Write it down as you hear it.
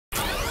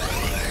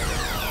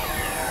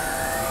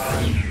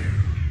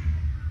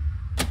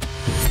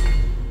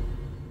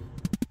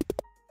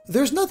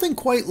There's nothing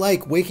quite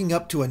like waking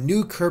up to a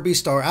new Kirby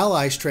Star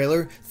Allies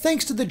trailer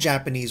thanks to the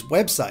Japanese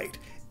website.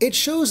 It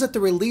shows that the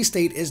release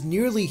date is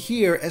nearly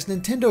here as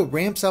Nintendo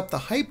ramps up the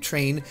hype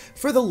train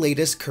for the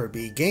latest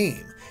Kirby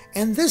game.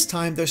 And this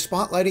time they're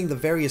spotlighting the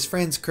various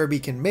friends Kirby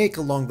can make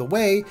along the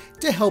way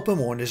to help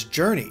him on his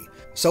journey.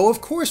 So of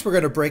course we're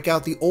going to break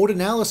out the old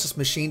analysis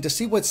machine to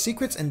see what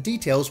secrets and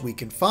details we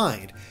can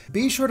find.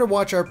 Be sure to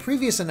watch our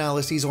previous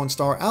analyses on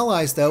Star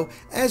Allies though,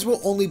 as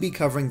we'll only be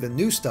covering the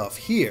new stuff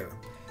here.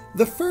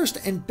 The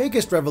first and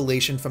biggest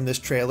revelation from this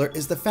trailer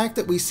is the fact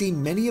that we see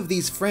many of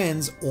these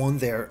friends on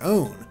their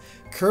own.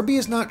 Kirby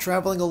is not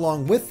traveling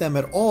along with them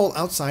at all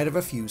outside of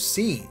a few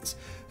scenes.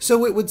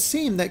 So it would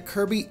seem that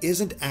Kirby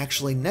isn't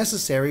actually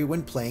necessary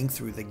when playing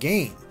through the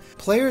game.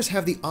 Players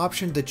have the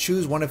option to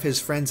choose one of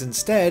his friends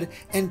instead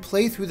and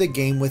play through the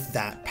game with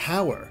that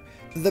power.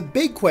 The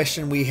big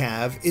question we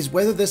have is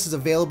whether this is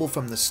available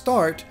from the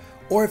start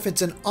or if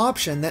it's an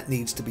option that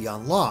needs to be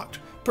unlocked,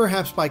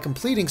 perhaps by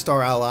completing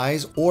Star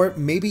Allies or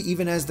maybe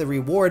even as the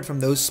reward from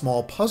those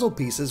small puzzle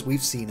pieces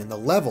we've seen in the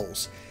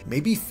levels.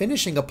 Maybe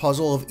finishing a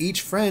puzzle of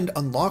each friend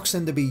unlocks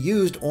them to be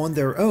used on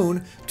their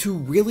own to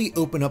really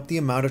open up the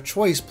amount of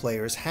choice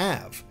players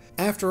have.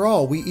 After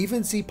all, we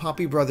even see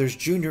Poppy Brothers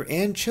Jr.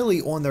 and Chili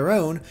on their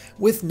own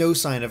with no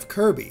sign of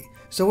Kirby,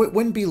 so it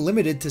wouldn't be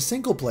limited to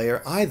single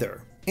player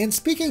either. And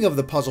speaking of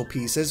the puzzle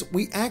pieces,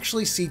 we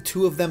actually see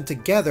two of them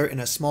together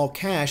in a small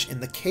cache in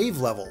the cave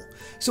level,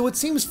 so it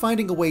seems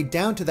finding a way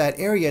down to that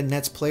area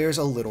nets players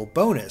a little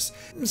bonus,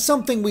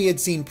 something we had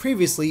seen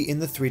previously in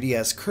the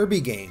 3DS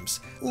Kirby games.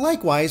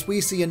 Likewise,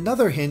 we see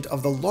another hint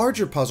of the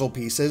larger puzzle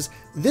pieces,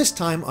 this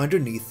time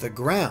underneath the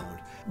ground.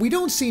 We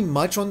don't see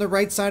much on the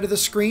right side of the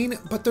screen,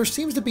 but there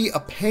seems to be a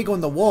peg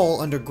on the wall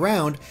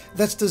underground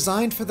that's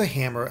designed for the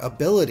hammer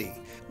ability.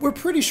 We're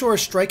pretty sure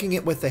striking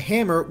it with the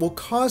hammer will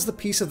cause the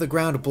piece of the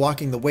ground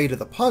blocking the way to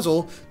the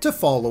puzzle to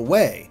fall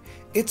away.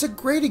 It's a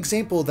great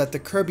example that the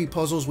Kirby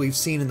puzzles we've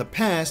seen in the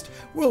past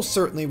will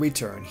certainly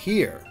return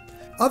here.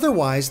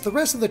 Otherwise, the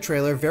rest of the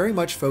trailer very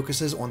much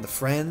focuses on the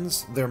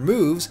friends, their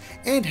moves,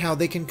 and how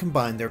they can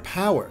combine their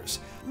powers.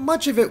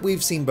 Much of it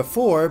we've seen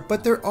before,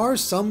 but there are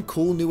some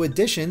cool new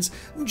additions,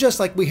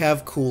 just like we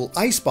have cool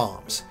ice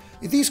bombs.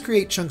 These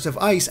create chunks of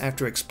ice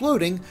after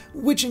exploding,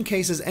 which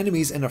encases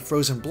enemies in a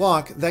frozen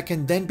block that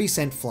can then be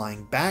sent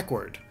flying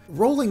backward.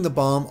 Rolling the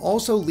bomb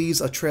also leaves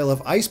a trail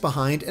of ice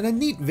behind and a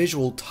neat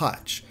visual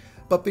touch.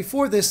 But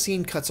before this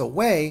scene cuts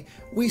away,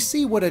 we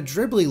see what a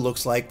Dribbly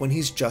looks like when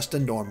he's just a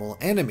normal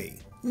enemy.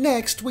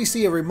 Next, we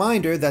see a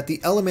reminder that the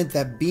element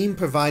that Beam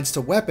provides to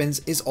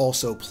weapons is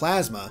also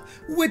plasma,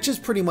 which is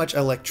pretty much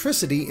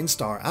electricity in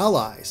Star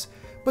Allies.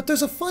 But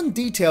there's a fun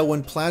detail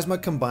when plasma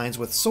combines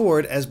with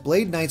sword as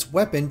Blade Knight's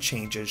weapon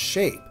changes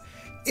shape.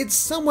 It's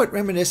somewhat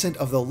reminiscent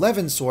of the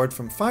Levin sword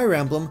from Fire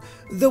Emblem,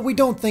 though we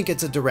don't think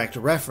it's a direct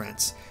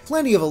reference.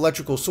 Plenty of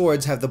electrical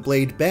swords have the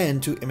blade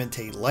bend to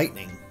imitate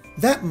lightning.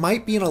 That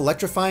might be an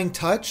electrifying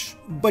touch,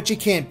 but you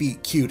can't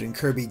beat cute in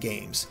Kirby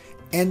games.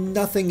 And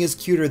nothing is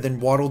cuter than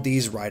Waddle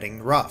Dee's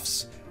riding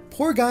roughs.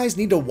 Poor guys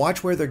need to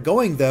watch where they're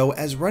going though,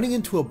 as running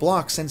into a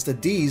block sends the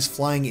D's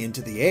flying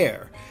into the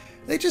air.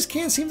 They just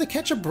can't seem to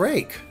catch a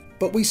break.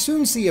 But we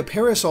soon see a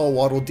Parasol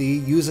Waddle Dee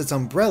use its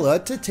umbrella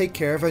to take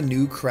care of a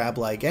new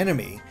crab-like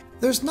enemy.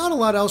 There's not a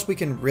lot else we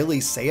can really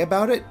say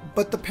about it,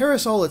 but the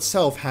Parasol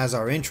itself has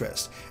our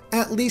interest,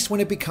 at least when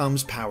it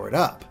becomes powered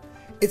up.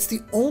 It's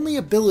the only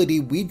ability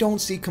we don't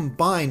see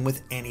combined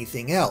with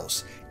anything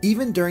else,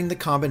 even during the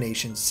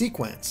combination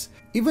sequence.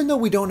 Even though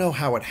we don't know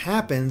how it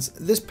happens,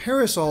 this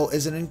Parasol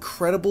is an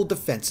incredible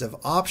defensive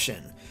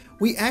option.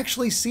 We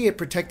actually see it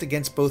protect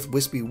against both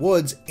Wispy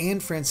Woods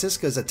and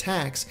Francisca's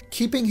attacks,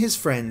 keeping his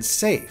friends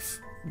safe.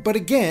 But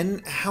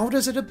again, how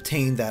does it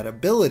obtain that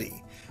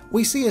ability?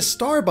 We see a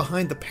star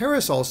behind the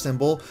Parasol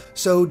symbol,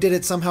 so did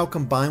it somehow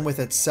combine with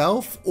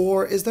itself,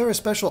 or is there a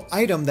special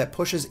item that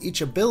pushes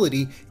each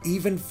ability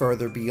even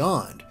further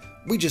beyond?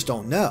 We just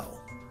don't know.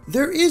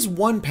 There is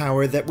one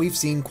power that we've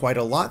seen quite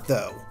a lot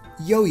though,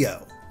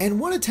 Yo-Yo. And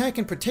one attack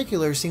in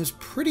particular seems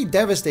pretty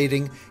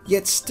devastating,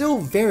 yet still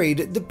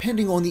varied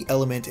depending on the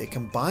element it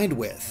combined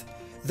with.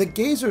 The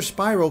Gazer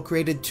Spiral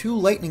created 2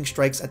 lightning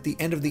strikes at the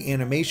end of the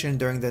animation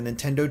during the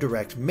Nintendo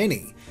Direct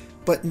Mini,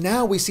 but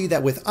now we see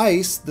that with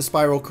ice, the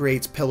spiral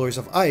creates pillars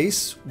of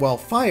ice, while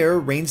fire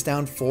rains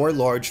down 4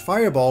 large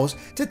fireballs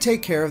to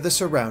take care of the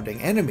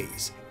surrounding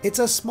enemies. It's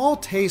a small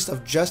taste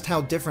of just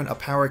how different a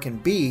power can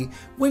be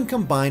when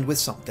combined with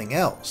something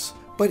else.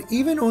 But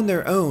even on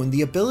their own,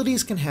 the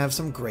abilities can have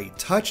some great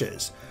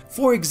touches.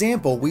 For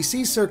example, we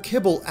see Sir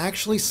Kibble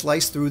actually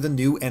slice through the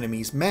new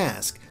enemy's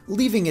mask,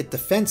 leaving it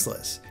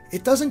defenseless.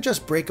 It doesn't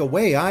just break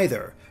away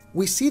either.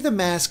 We see the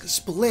mask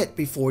split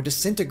before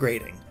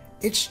disintegrating.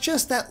 It's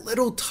just that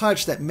little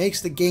touch that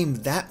makes the game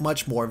that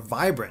much more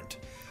vibrant.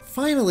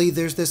 Finally,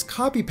 there's this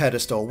copy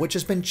pedestal, which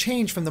has been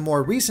changed from the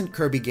more recent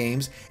Kirby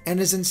games and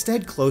is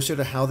instead closer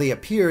to how they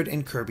appeared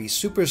in Kirby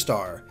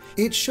Superstar.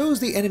 It shows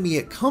the enemy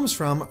it comes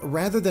from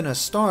rather than a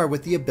star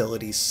with the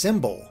ability's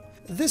symbol.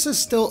 This is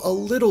still a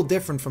little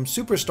different from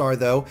Superstar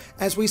though,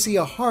 as we see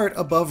a heart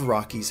above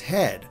Rocky's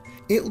head.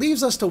 It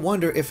leaves us to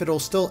wonder if it'll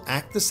still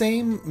act the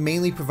same,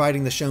 mainly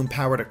providing the shown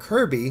power to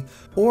Kirby,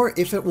 or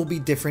if it will be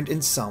different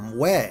in some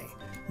way.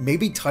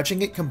 Maybe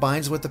touching it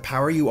combines with the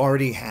power you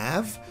already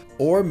have,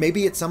 or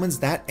maybe it summons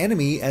that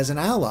enemy as an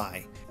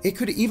ally. It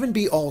could even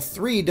be all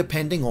three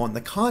depending on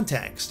the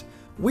context.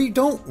 We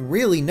don't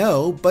really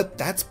know, but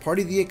that's part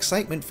of the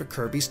excitement for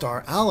Kirby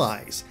Star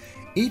Allies.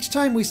 Each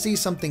time we see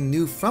something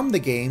new from the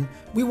game,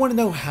 we want to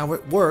know how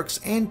it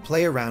works and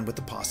play around with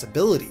the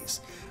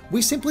possibilities.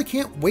 We simply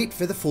can't wait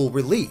for the full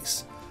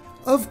release.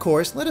 Of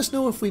course, let us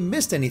know if we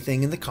missed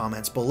anything in the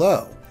comments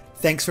below.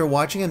 Thanks for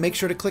watching, and make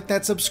sure to click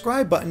that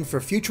subscribe button for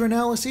future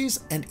analyses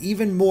and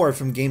even more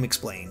from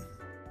GameXplain.